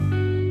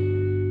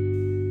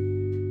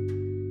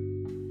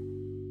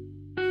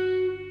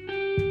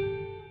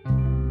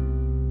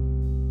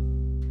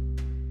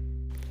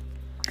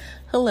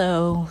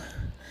Hello,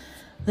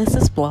 this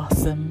is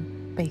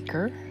Blossom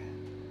Baker,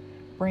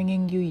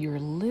 bringing you your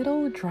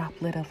little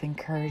droplet of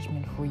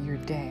encouragement for your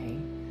day.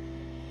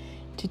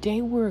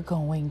 Today we're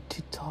going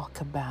to talk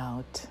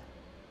about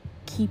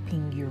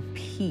keeping your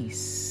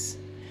peace.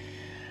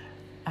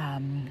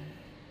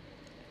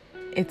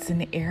 It's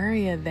an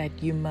area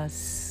that you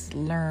must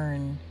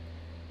learn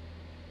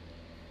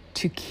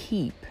to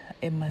keep.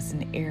 It must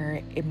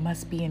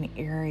be an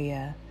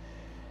area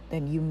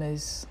that you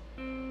must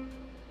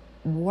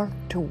work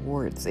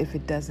towards if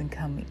it doesn't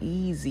come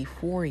easy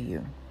for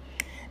you.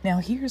 Now,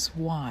 here's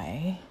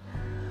why.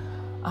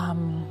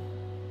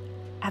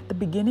 At the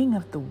beginning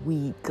of the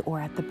week or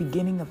at the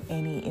beginning of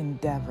any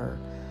endeavor,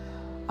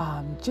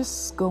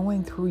 just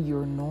going through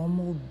your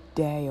normal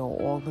day or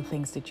all the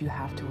things that you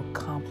have to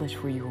accomplish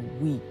for your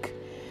week,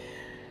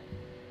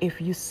 if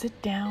you sit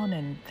down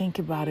and think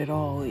about it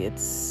all,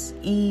 it's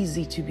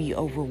easy to be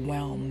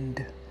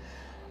overwhelmed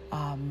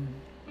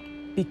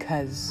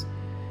because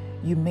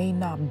you may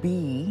not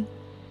be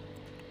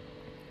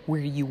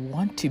where you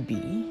want to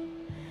be,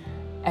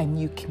 and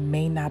you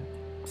may not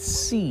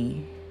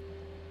see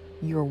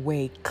your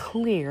way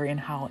clear in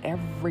how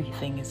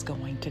everything is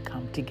going to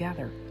come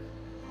together.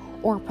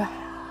 Or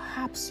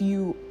perhaps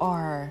you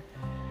are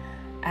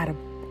at a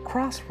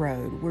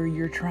crossroad where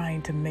you're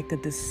trying to make a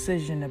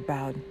decision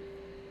about,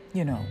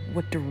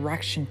 what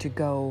direction to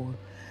go,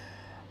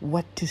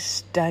 what to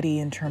study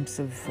in terms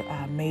of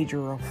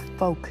major of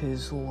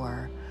focus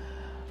or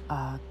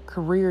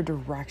career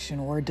direction,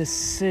 or a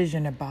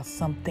decision about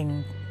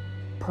something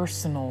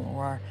personal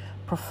or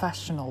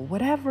professional,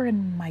 whatever it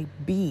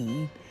might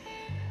be.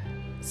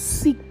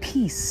 Seek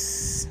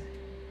peace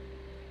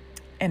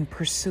and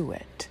pursue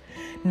it.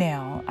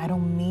 Now, I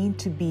don't mean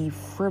to be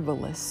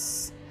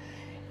frivolous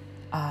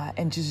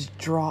and just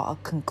draw a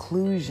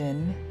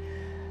conclusion.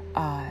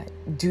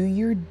 Do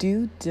your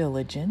due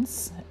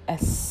diligence,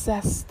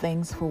 assess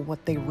things for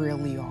what they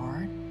really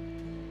are.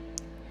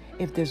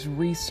 If there's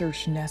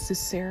research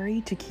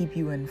necessary to keep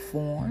you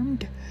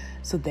informed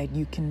so that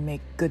you can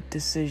make good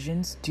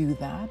decisions, do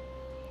that.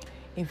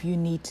 If you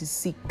need to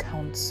seek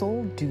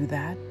counsel, do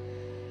that.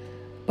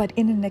 But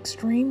in an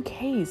extreme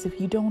case, if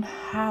you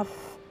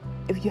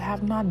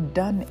have not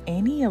done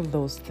any of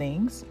those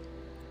things,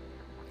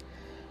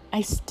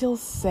 I still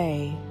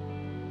say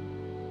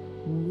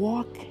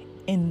walk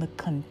in the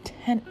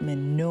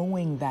contentment,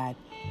 knowing that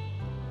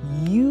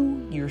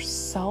you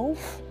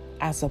yourself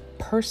as a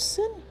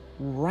person,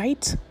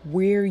 right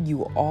where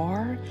you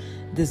are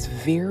this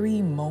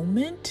very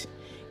moment,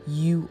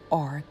 you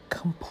are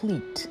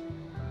complete.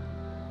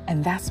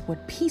 And that's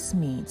what peace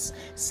means.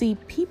 See,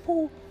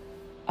 people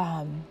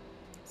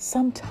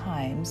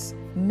sometimes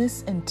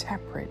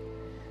misinterpret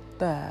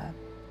the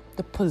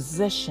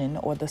position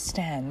or the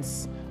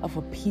stance of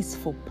a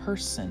peaceful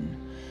person.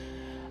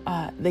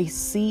 They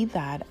see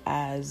that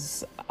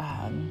as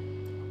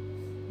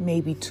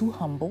maybe too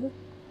humble,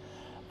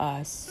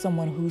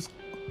 someone who's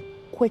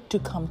quick to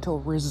come to a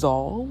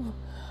resolve,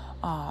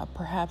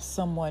 perhaps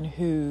someone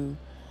who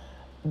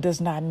does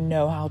not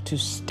know how to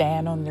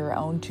stand on their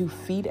own 2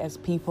 feet, as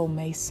people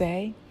may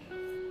say.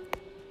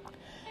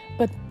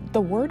 But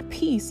the word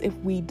peace, if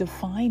we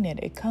define it,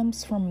 it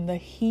comes from the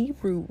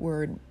Hebrew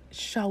word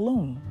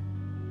shalom.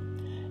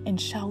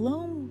 And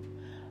shalom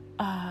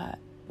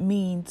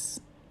means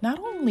not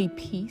only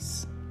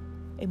peace,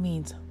 it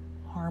means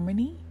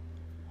harmony,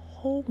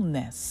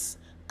 wholeness,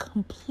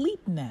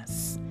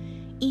 completeness,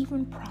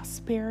 even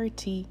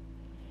prosperity,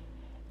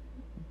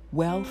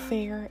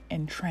 welfare,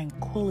 and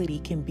tranquility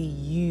can be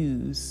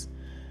used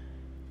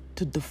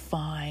to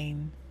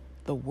define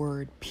the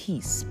word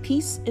peace.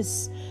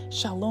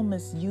 Shalom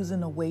is used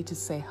in a way to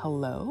say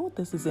hello.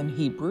 This is in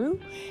Hebrew,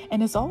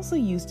 and it's also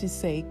used to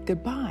say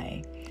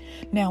goodbye.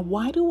 Now,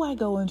 why do I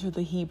go into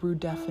the Hebrew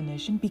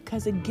definition?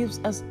 Because it gives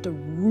us the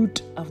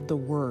root of the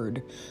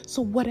word.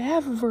 So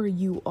whatever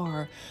you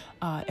are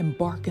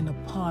embarking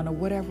upon, or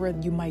whatever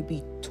you might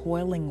be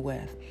toiling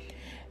with,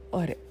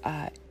 or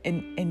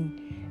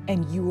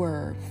and you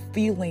are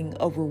feeling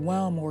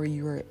overwhelmed, or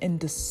you're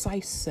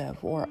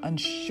indecisive or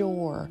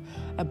unsure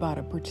about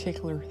a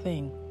particular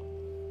thing,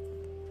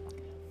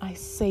 I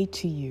say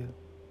to you,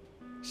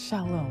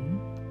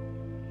 shalom,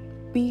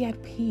 be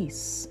at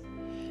peace,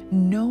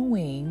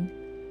 knowing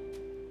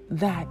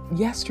that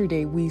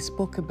yesterday we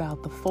spoke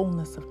about the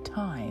fullness of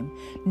time,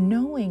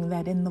 knowing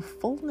that in the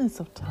fullness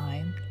of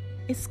time,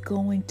 it's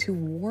going to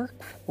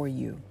work for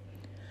you.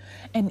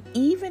 And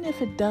even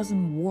if it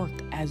doesn't work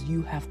as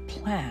you have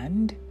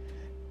planned,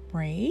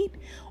 right?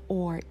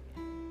 Or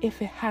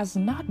if it has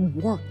not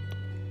worked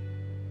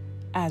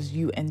as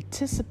you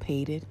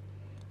anticipated,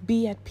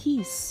 be at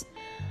peace.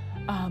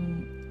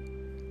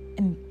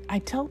 And I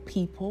tell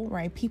people,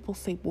 right? People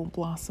say, well,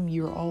 Blossom,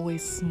 you're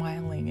always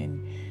smiling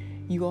and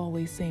you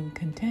always seem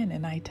content.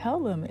 And I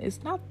tell them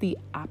it's not the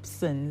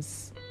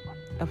absence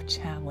of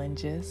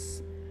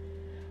challenges.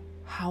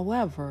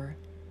 However,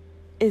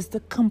 is the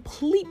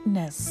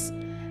completeness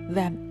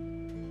that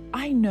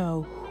I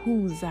know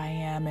whose I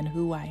am and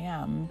who I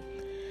am.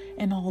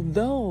 And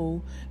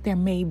although there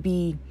may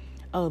be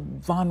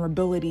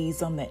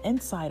vulnerabilities on the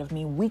inside of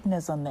me,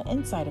 weakness on the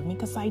inside of me,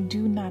 because I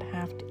do not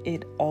have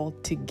it all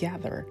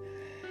together.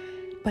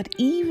 But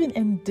even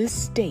in this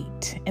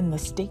state, in the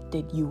state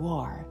that you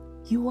are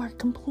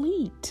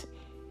complete.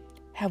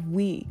 Have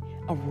we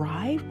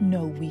arrived?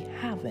 No, we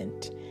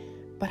haven't.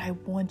 But I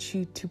want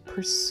you to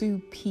pursue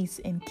peace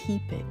and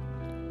keep it.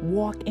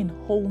 Walk in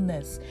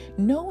wholeness,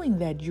 knowing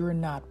that you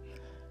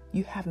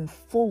haven't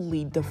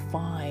fully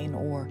defined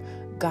or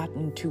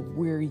gotten to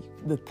where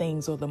the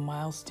things or the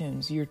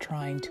milestones you're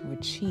trying to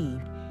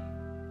achieve.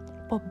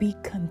 But be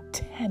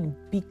content,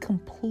 be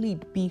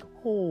complete, be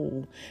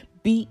whole,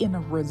 be in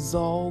a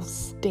resolved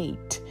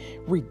state,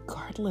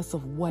 regardless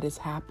of what is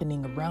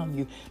happening around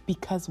you.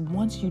 Because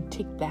once you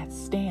take that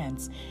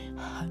stance,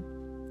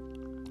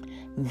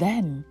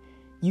 then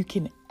you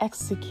can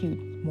execute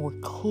more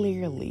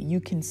clearly.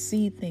 You can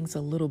see things a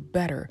little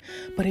better.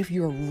 But if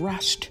you're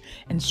rushed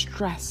and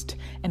stressed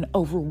and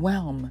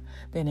overwhelmed,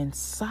 then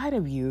inside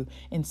of you,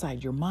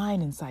 inside your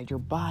mind, inside your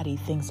body,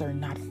 things are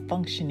not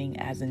functioning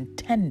as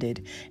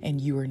intended, and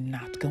you are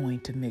not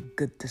going to make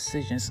good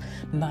decisions.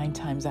 9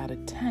 times out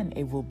of 10,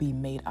 it will be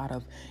made out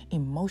of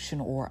emotion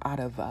or out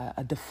of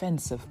a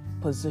defensive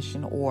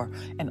position or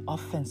an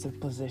offensive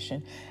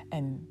position,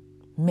 and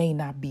may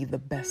not be the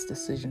best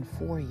decision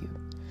for you.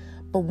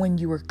 But when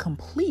you are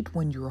complete,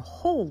 when you're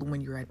whole,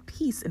 when you're at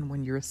peace, and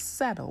when you're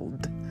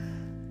settled,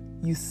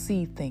 you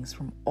see things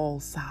from all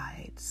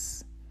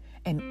sides.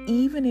 And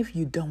even if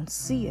you don't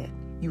see it,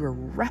 you are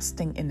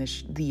resting in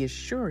the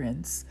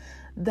assurance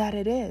that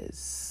it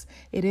is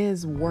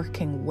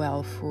working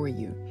well for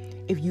you.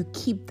 If you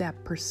keep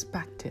that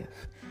perspective,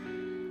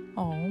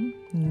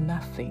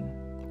 nothing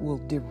will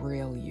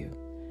derail you.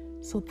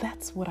 So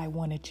that's what I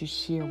wanted to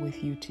share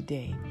with you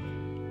today.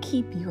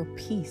 Keep your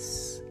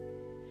peace.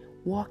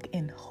 Walk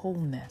in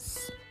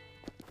wholeness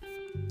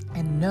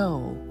and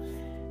know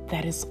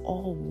that it's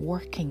all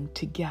working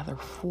together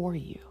for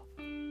you.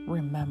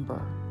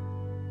 Remember,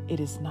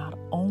 it is not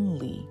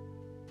only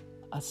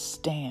a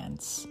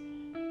stance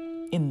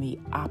in the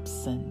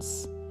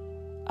absence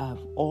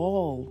of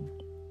all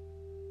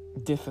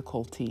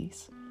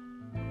difficulties,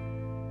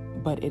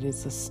 but it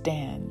is a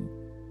stand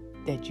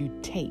that you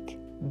take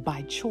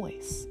by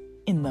choice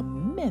in the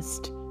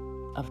midst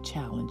of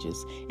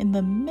challenges, in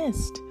the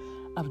midst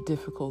of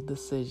difficult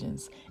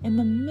decisions, in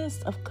the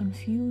midst of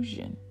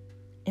confusion,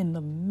 in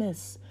the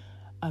midst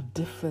of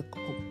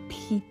difficult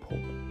people.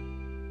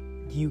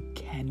 You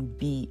can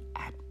be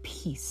at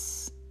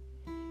peace.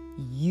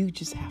 You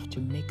just have to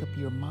make up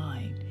your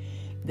mind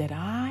that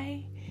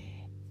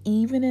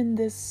even in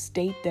this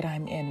state that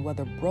I'm in,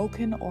 whether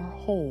broken or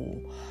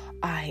whole,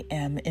 I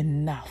am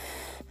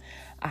enough.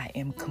 I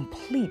am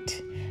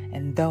complete.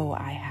 And though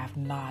I have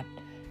not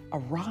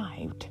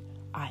arrived,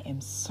 I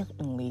am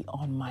certainly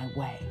on my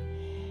way.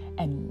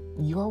 And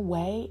your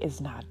way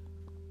is not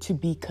to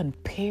be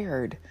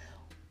compared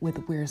with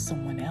where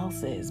someone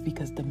else is,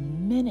 because the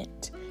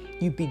minute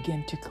you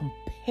begin to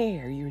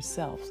compare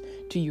yourself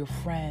to your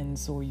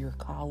friends or your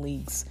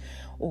colleagues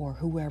or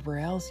whoever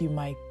else you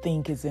might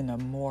think is in a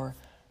more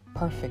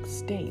perfect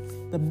state,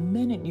 the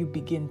minute you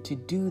begin to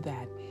do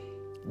that,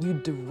 you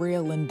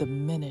derail and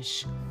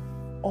diminish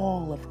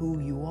all of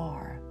who you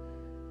are.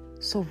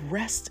 So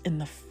rest in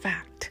the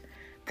fact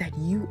that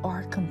you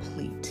are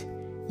complete.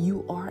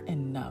 You are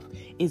enough.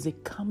 Is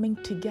it coming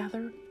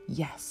together?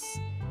 Yes.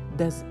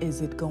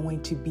 Is it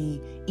going to be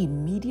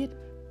immediate?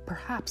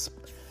 Perhaps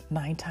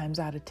 9 times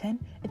out of 10,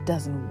 it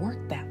doesn't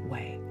work that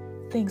way.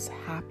 Things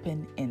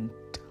happen in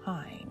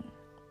time.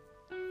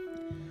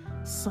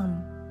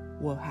 Some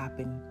will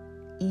happen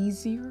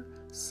easier,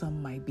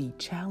 some might be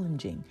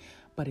challenging,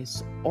 but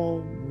it's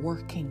all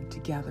working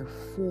together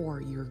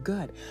for your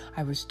good.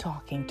 I was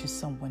talking to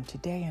someone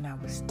today and I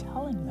was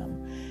telling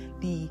them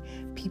the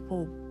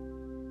people,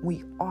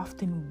 we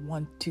often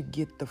want to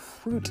get the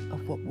fruit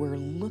of what we're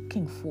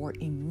looking for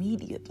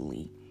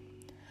immediately.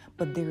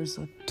 But there's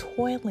a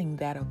toiling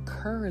that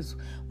occurs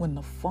when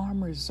the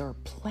farmers are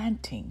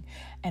planting,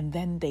 and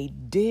then they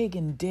dig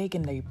and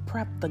they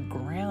prep the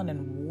ground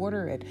and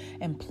water it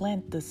and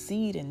plant the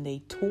seed and they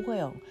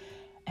toil.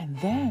 And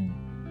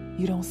then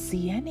you don't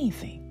see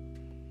anything.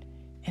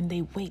 And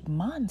they wait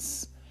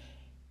months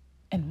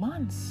and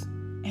months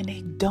and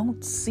they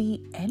don't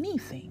see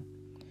anything.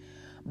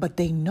 But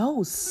they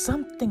know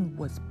something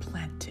was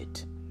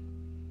planted.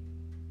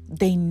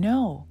 They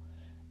know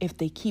if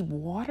they keep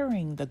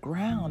watering the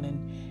ground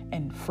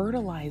and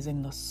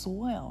fertilizing the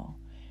soil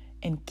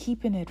and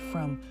keeping it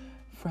from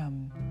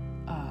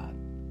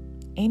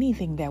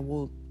anything that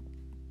will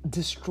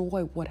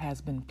destroy what has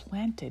been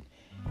planted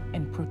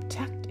and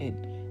protect it,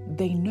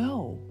 they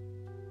know,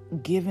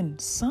 given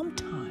some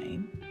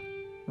time,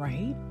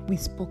 right? We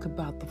spoke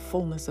about the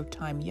fullness of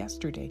time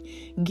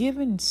yesterday.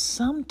 Given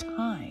some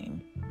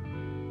time,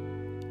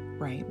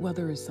 right?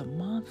 Whether it's a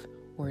month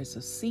or it's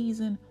a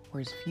season or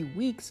it's a few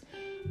weeks,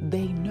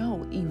 they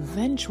know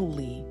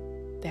eventually,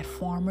 that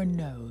farmer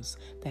knows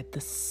that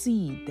the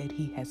seed that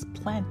he has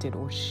planted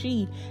or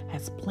she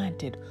has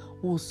planted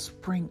will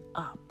spring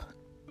up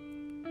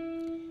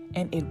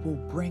and it will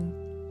bring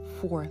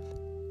forth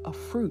a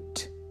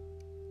fruit,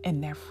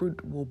 and that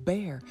fruit will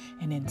bear,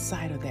 and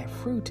inside of that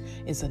fruit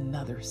is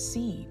another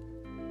seed,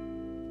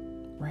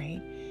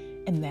 right?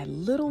 And that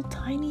little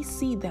tiny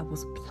seed that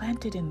was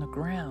planted in the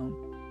ground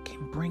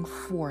can bring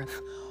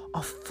forth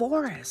a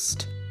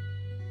forest,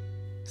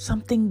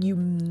 something you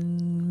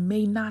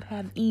may not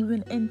have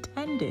even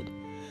intended.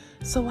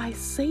 So I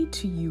say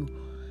to you,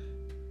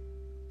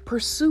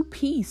 pursue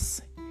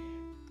peace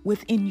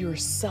within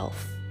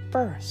yourself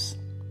first.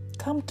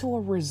 Come to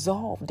a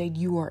resolve that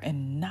you are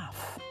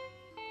enough.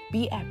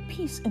 Be at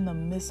peace in the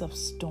midst of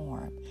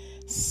storm.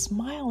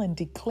 Smile and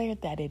declare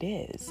that it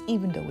is,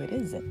 even though it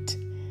isn't.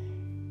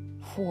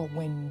 For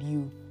when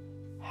you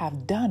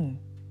have done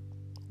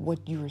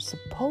what you are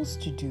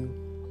supposed to do,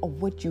 or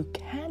what you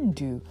can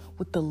do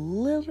with the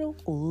little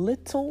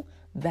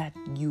that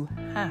you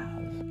have,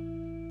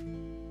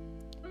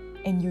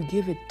 and you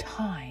give it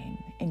time,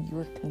 and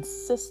you're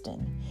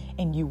consistent,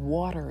 and you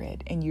water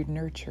it, and you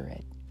nurture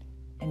it,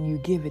 and you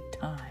give it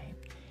time,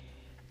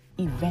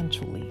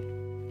 eventually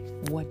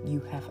what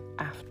you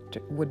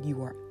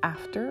are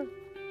after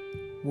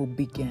will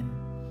begin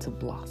to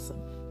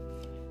blossom.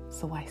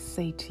 So I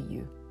say to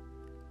you,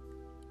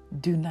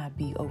 do not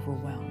be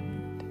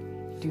overwhelmed.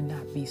 Do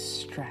not be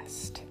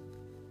stressed.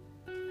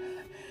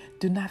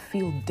 Do not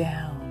feel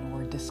down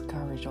or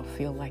discouraged or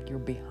feel like you're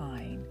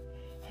behind.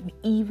 And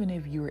even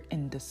if you're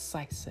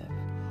indecisive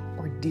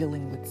or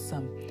dealing with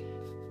some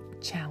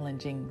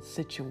challenging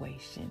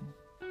situation,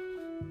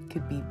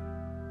 could be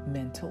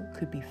mental,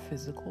 could be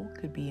physical,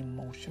 could be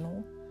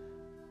emotional,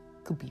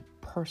 could be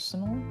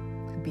personal,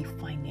 could be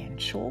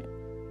financial,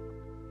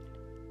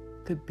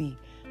 could be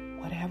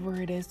whatever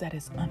it is that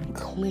is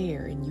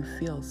unclear and you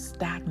feel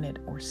stagnant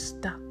or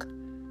stuck.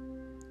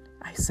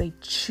 I say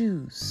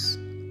choose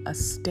a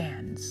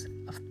stance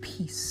of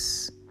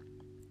peace,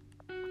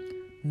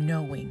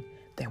 knowing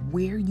that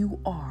where you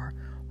are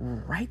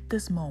right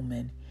this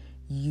moment,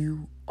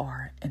 you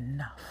are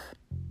enough.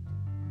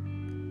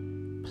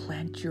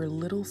 Plant your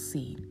little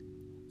seed,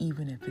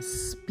 even if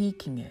it's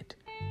speaking it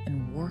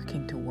and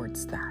working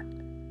towards that.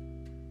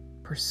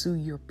 Pursue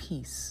your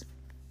peace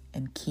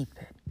and keep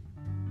it.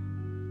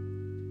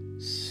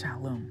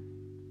 Shalom.